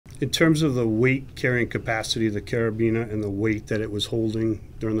In terms of the weight carrying capacity of the carabiner and the weight that it was holding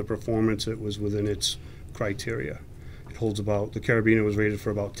during the performance, it was within its criteria. It holds about, the carabiner was rated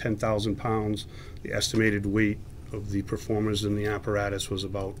for about 10,000 pounds. The estimated weight of the performers in the apparatus was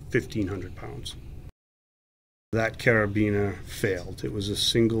about 1,500 pounds. That carabiner failed. It was a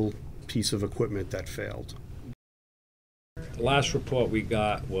single piece of equipment that failed. The last report we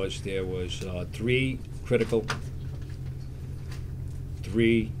got was there was 3 critical,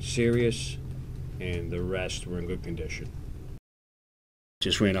 3 serious, and the rest were in good condition.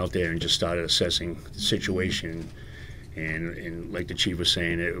 Just ran out there and just started assessing the situation, and like the chief was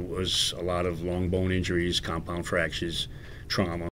saying, it was a lot of long bone injuries, compound fractures, trauma.